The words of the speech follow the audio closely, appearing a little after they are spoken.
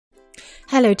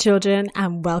Hello children,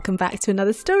 and welcome back to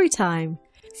another story time.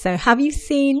 So have you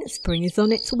seen spring is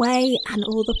on its way and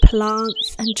all the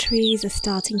plants and trees are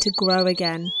starting to grow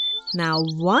again? Now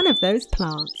one of those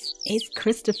plants is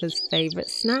Christopher's favourite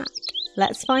snack.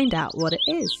 Let's find out what it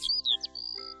is.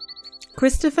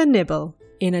 Christopher Nibble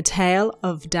in A Tale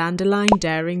of Dandelion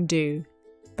Daring Do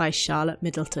by Charlotte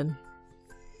Middleton.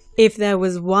 If there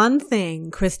was one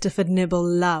thing Christopher Nibble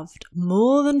loved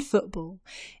more than football,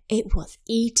 it was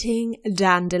eating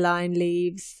dandelion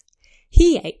leaves.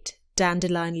 He ate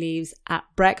dandelion leaves at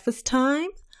breakfast time,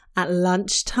 at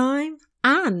lunch time,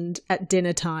 and at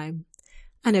dinner time.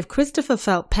 And if Christopher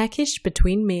felt peckish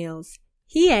between meals,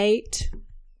 he ate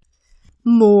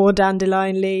more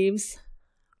dandelion leaves.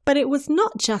 But it was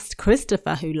not just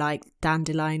Christopher who liked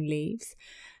dandelion leaves.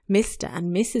 Mr.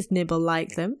 and Mrs. Nibble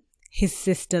liked them. His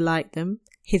sister liked them.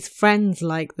 His friends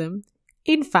liked them.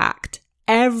 In fact,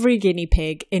 every guinea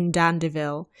pig in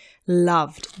Dandeville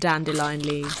loved dandelion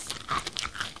leaves.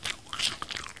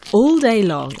 All day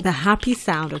long, the happy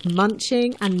sound of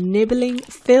munching and nibbling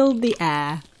filled the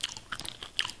air.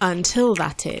 Until,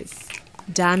 that is,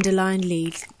 dandelion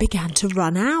leaves began to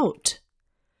run out.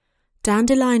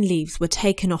 Dandelion leaves were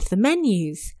taken off the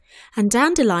menus, and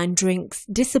dandelion drinks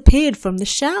disappeared from the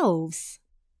shelves.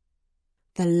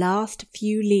 The last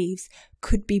few leaves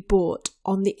could be bought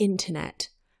on the internet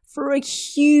for a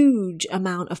huge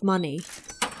amount of money.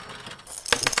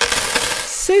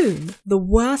 Soon, the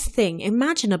worst thing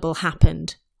imaginable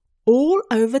happened. All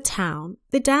over town,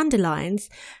 the dandelions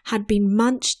had been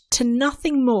munched to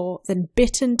nothing more than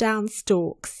bitten down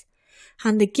stalks,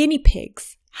 and the guinea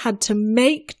pigs had to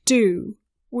make do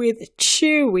with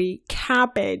chewy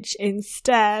cabbage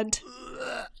instead.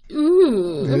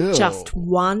 Just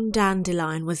one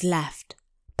dandelion was left,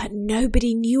 but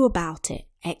nobody knew about it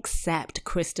except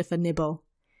Christopher Nibble.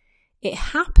 It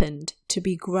happened to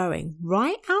be growing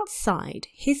right outside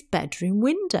his bedroom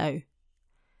window.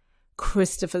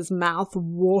 Christopher's mouth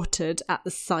watered at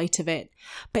the sight of it,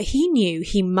 but he knew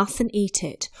he mustn't eat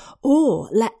it or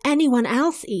let anyone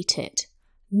else eat it,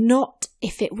 not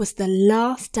if it was the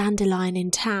last dandelion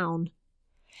in town.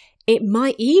 It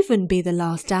might even be the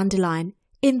last dandelion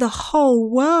in the whole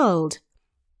world.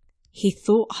 He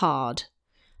thought hard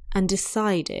and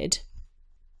decided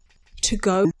to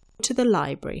go to the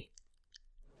library.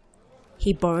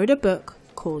 He borrowed a book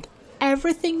called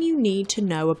Everything You Need to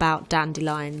Know About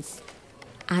Dandelions,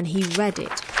 and he read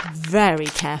it very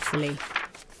carefully.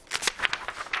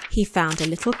 He found a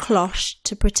little cloche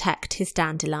to protect his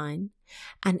dandelion,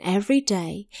 and every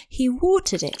day he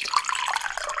watered it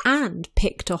and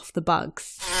picked off the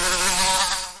bugs.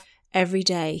 Every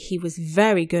day he was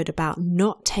very good about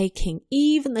not taking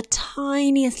even the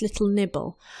tiniest little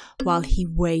nibble while he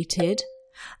waited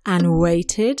and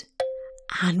waited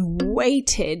and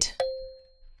waited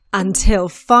until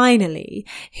finally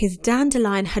his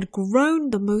dandelion had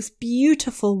grown the most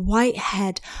beautiful white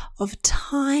head of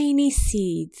tiny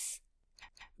seeds.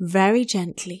 Very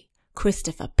gently,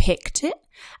 Christopher picked it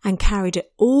and carried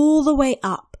it all the way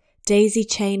up Daisy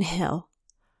Chain Hill.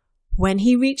 When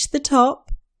he reached the top,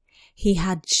 he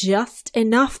had just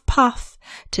enough puff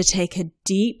to take a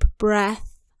deep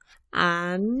breath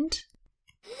and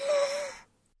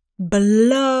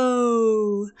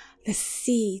blow. The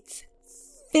seeds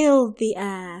filled the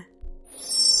air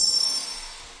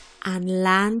and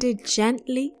landed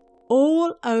gently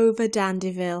all over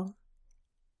Dandeville.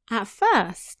 At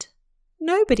first,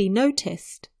 nobody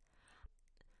noticed,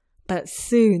 but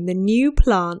soon the new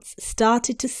plants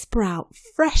started to sprout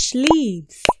fresh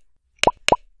leaves.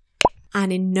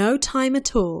 And in no time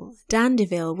at all,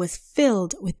 Dandeville was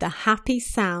filled with the happy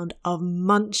sound of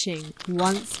munching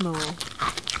once more.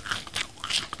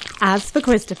 As for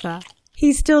Christopher,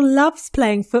 he still loves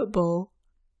playing football.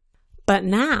 But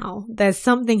now there's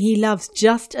something he loves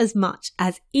just as much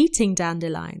as eating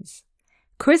dandelions.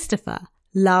 Christopher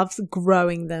loves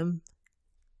growing them.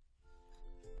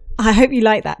 I hope you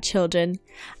like that, children.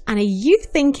 And are you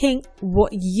thinking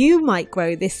what you might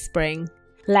grow this spring?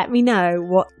 Let me know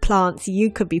what plants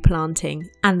you could be planting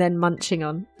and then munching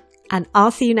on. And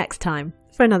I'll see you next time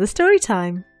for another story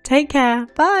time. Take care.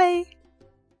 Bye.